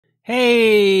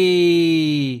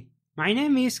Hey! My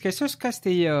name is Jesus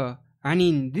Castillo, and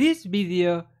in this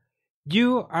video,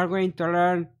 you are going to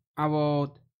learn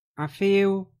about a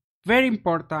few very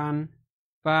important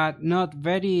but not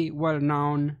very well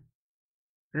known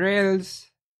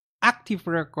Rails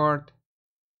ActiveRecord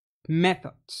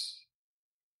methods.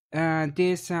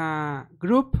 This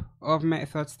group of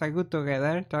methods that go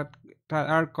together that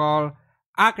are called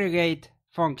aggregate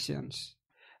functions.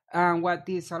 And what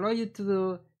this allows you to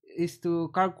do is to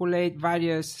calculate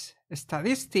various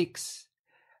statistics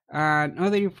and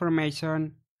other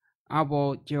information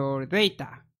about your data.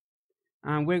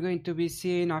 And we're going to be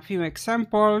seeing a few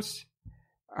examples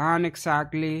and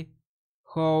exactly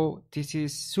how this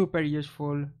is super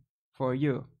useful for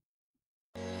you.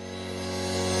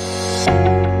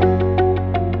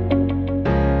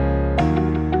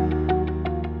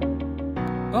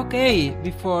 Okay,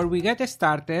 before we get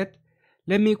started,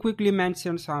 let me quickly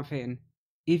mention something.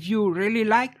 If you really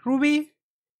like Ruby,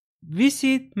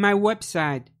 visit my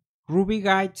website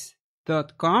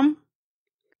rubyguides.com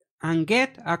and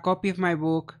get a copy of my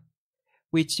book,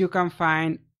 which you can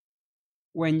find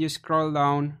when you scroll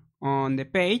down on the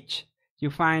page. You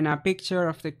find a picture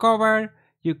of the cover,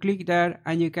 you click there,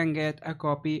 and you can get a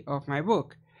copy of my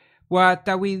book. What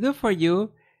I will do for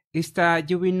you is that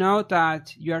you will know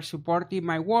that you are supporting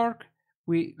my work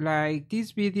with like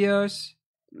these videos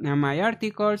and my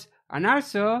articles, and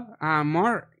also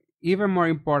even more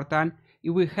important, it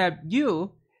will help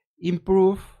you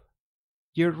improve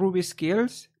your Ruby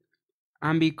skills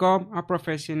and become a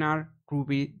professional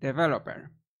Ruby developer.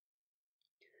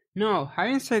 Now,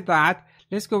 having said that,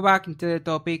 let's go back into the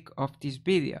topic of this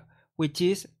video, which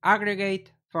is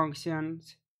aggregate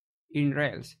functions in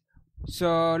Rails.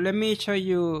 So let me show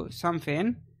you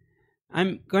something.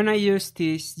 I'm gonna use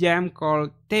this gem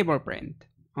called table print,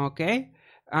 okay?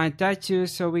 And that's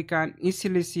just so we can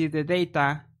easily see the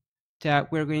data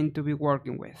that we're going to be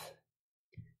working with.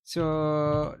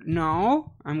 So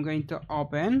now I'm going to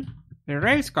open the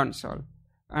Rails console,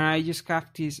 and I just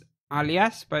have this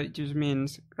alias, but it just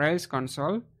means Rails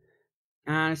console.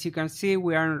 And as you can see,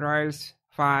 we are in Rails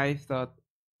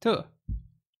 5.2.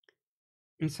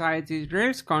 Inside this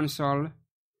Rails console,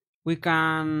 we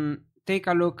can take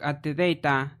a look at the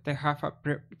data that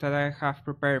I have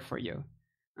prepared for you.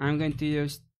 I'm going to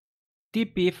use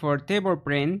TP for table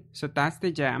print, so that's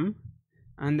the gem,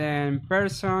 and then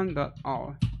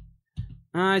person.all.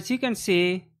 As you can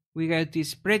see, we get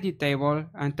this pretty table,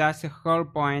 and that's the whole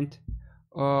point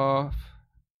of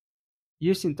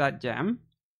using that gem,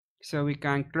 so we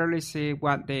can clearly see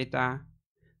what data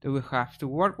that we have to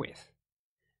work with.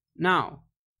 Now,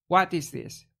 what is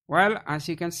this? Well, as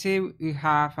you can see, we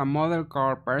have a model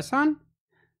called person,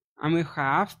 and we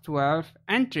have 12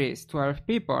 entries, 12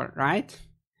 people, right?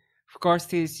 Of course,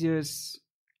 this is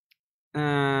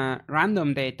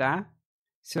random data,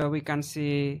 so we can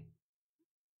see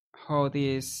how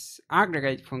this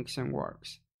aggregate function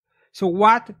works. So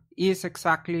what is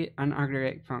exactly an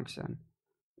aggregate function?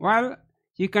 Well,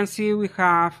 you can see we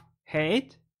have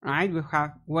height, right? We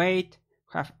have weight,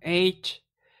 we have age.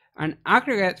 An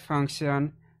aggregate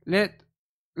function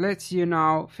lets you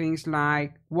know things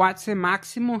like what's the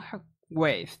maximum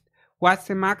weight, what's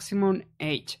the maximum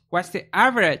age, what's the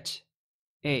average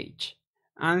age,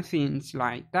 and things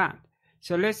like that.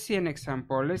 So let's see an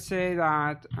example. Let's say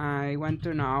that I want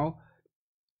to know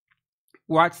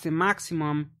what's the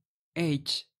maximum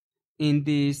age in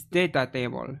this data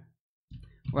table.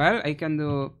 Well, I can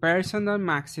do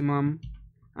person.maximum,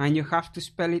 and you have to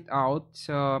spell it out.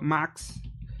 So max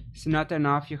is not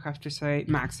enough, you have to say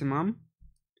maximum.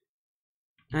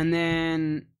 And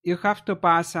then you have to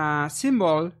pass a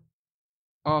symbol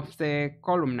of the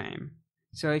column name.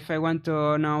 So if I want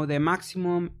to know the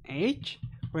maximum age,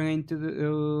 we're going to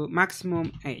do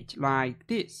maximum age like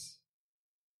this.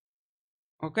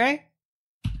 Okay?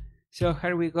 So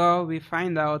here we go. We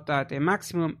find out that the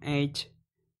maximum age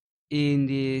in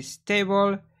this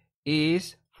table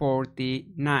is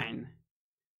 49.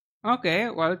 Okay,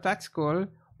 well, that's cool.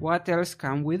 What else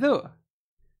can we do?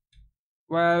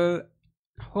 Well,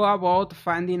 how about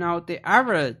finding out the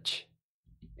average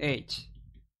age?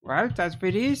 Well, that's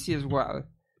very easy as well.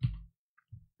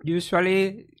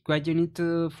 Usually, what you need to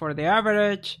do for the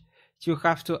average, you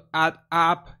have to add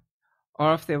up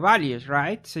all of the values,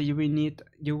 right? So you will need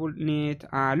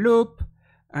a loop,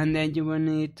 and then you will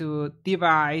need to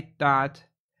divide that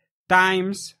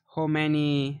times how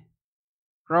many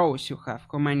rows you have,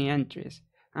 how many entries,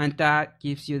 and that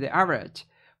gives you the average.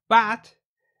 But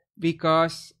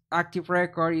because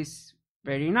ActiveRecord is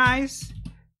very nice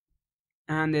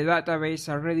and the database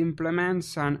already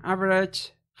implements an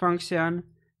average function,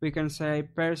 we can say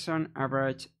person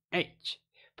average age.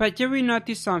 But you will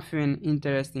notice something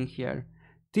interesting here.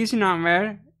 This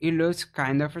number, it looks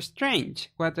kind of strange.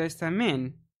 What does that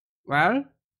mean? Well,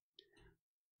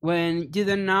 when you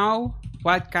don't know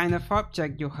what kind of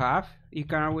object you have, you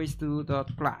can always do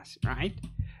dot plus, right?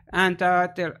 And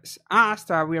that tells us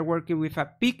that we are working with a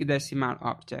big decimal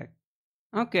object.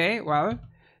 Okay, well,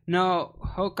 now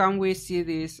how can we see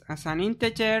this as an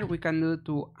integer? We can do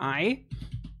to I,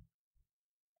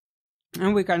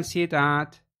 and we can see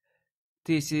that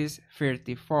this is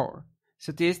 34.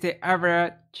 So this is the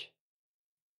average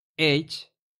age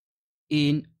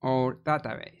in our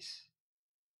database.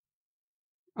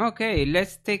 Okay,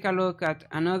 let's take a look at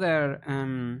another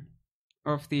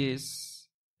of these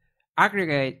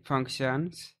aggregate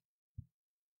functions.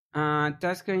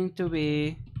 That's going to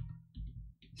be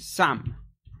sum.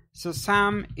 So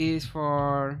sum is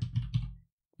for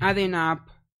adding up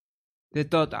the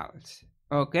totals.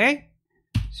 Okay,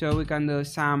 so we can do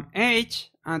sum age,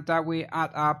 and that we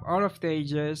add up all of the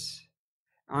ages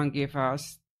and give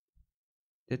us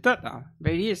the total.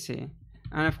 Very easy.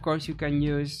 And of course you can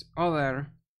use other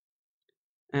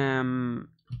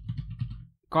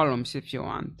columns if you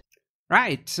want.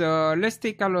 Right, so let's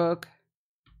take a look.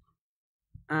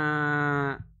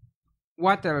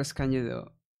 What else can you do?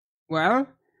 Well,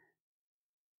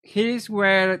 here is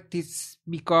where this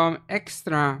becomes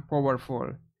extra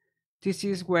powerful. This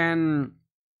is when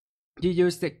you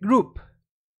use the group.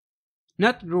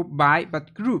 Not group by,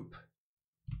 but group.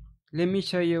 Let me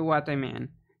show you what I mean.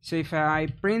 So if I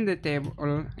print the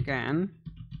table again,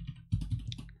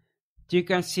 you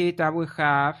can see that we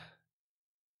have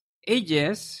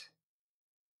ages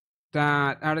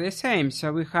that are the same.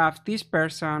 So we have this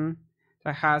person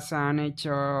that has an age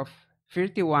of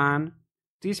 31.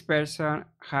 This person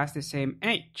has the same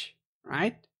age,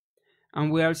 right?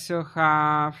 And we also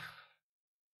have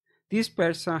this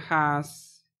person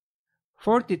has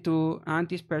 42 and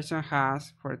this person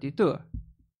has 42.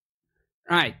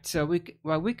 Right, so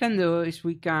what we can do is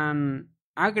we can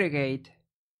aggregate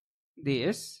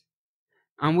this,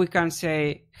 and we can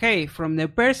say, hey, from the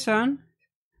person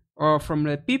or from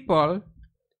the people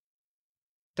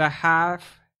that have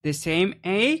the same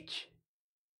age,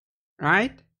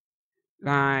 right?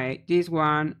 Like this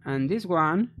one and this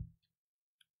one,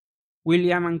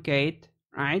 William and Kate,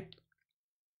 right?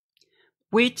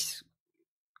 Which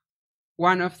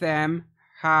one of them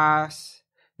has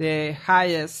the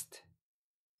highest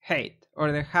height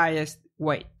or the highest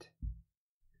weight?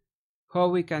 How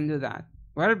we can do that?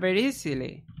 Well, very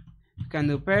easily. You can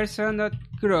do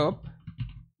person.group,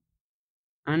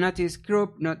 and notice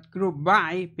group, not group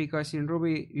by, because in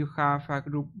Ruby you have a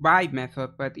group by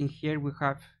method, but in here we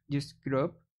have just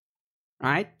group,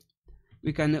 right?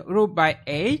 We can do group by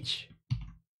age,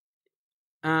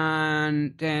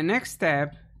 and the next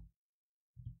step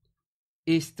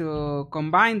is to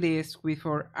combine this with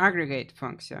our aggregate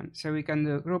function. So we can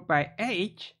do group by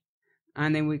age,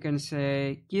 and then we can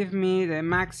say, give me the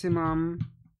maximum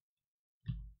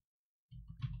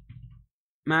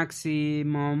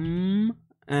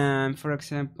for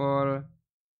example,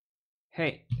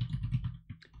 height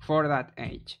for that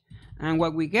age. And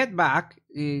what we get back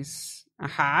is a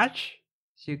hash,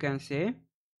 as you can see,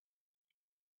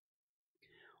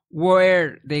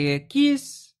 where the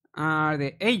keys are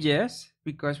the ages,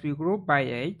 because we group by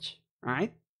age,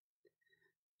 right?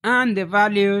 And the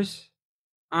values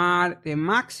are the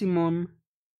maximum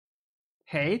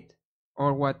height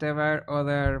or whatever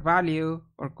other value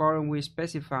or column we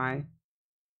specify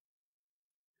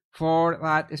for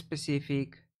that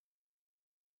specific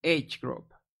age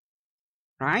group,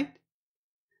 right?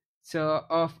 So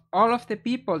of all of the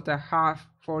people that have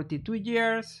 42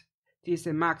 years, this is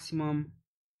the maximum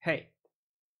height.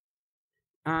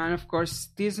 And of course,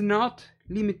 this is not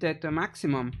limited to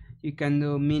maximum. You can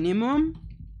do minimum,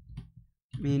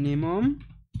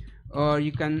 or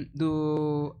you can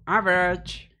do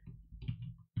average,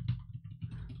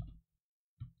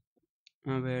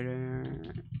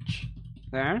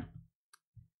 there.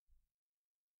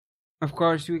 Of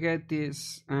course, we get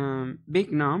these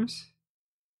big nums,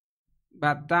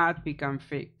 but that we can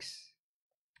fix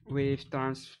with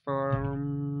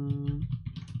transform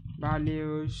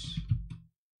values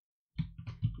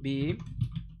b.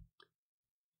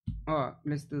 Oh,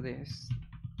 let's do this.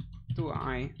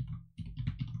 2i.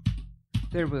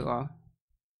 There we go.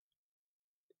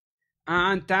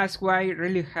 And that's why it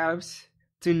really helps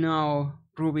to know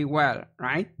Ruby well,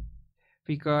 right?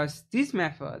 Because this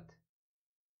method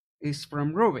is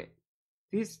from Ruby.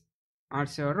 This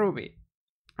also Ruby,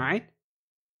 right?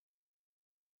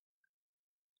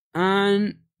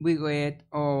 And we get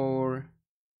our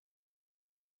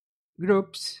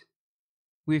groups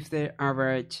with the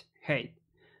average height.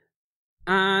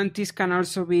 And this can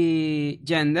also be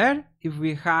gender. If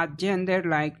we had gender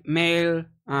like male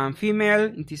and female,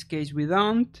 in this case we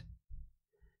don't,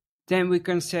 then we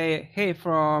can say, hey,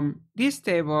 from this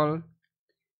table,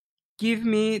 give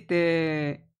me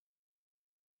the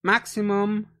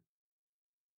maximum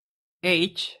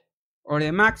age or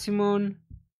the maximum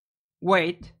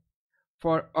weight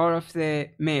for all of the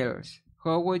males.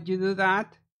 How would you do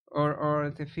that?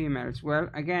 Or the females? Well,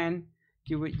 again,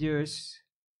 you would use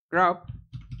group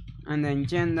and then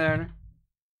gender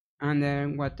and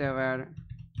then whatever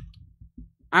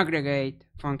aggregate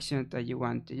function that you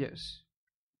want to use.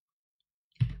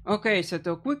 Okay, so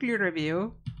to quickly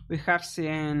review, we have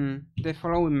seen the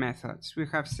following methods. We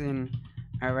have seen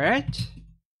average,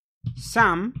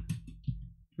 sum,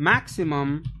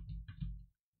 maximum,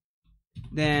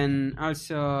 then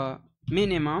also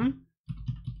minimum,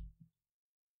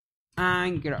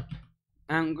 and group.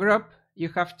 And group you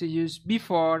have to use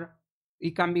before.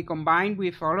 It can be combined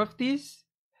with all of these,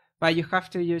 but you have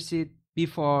to use it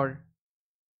before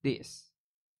this.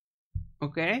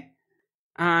 Okay?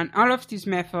 And all of these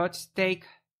methods take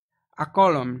a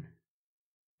column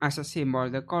as a symbol,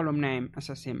 the column name as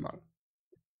a symbol.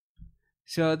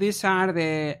 So these are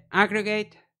the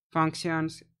aggregate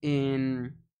functions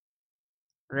in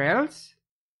Rails.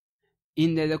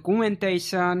 In the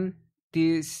documentation,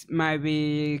 this might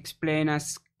be explained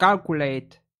as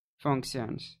calculate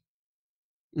functions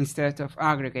instead of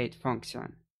aggregate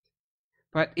function,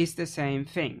 but it's the same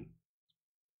thing.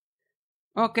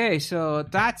 Okay, so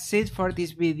that's it for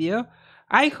this video.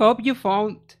 I hope you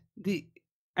found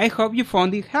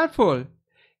it helpful.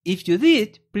 If you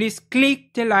did, please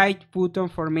click the like button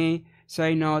for me so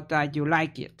I know that you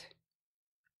like it.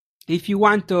 If you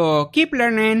want to keep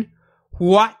learning,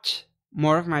 watch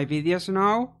more of my videos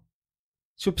now,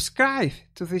 subscribe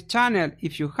to the channel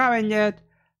if you haven't yet,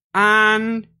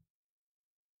 and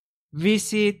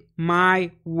visit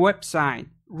my website,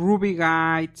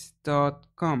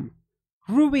 rubyguides.com.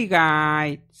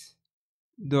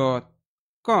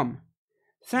 rubyguides.com.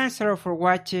 Thanks a lot for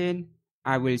watching.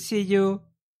 I will see you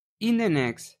in the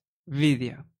next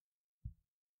video.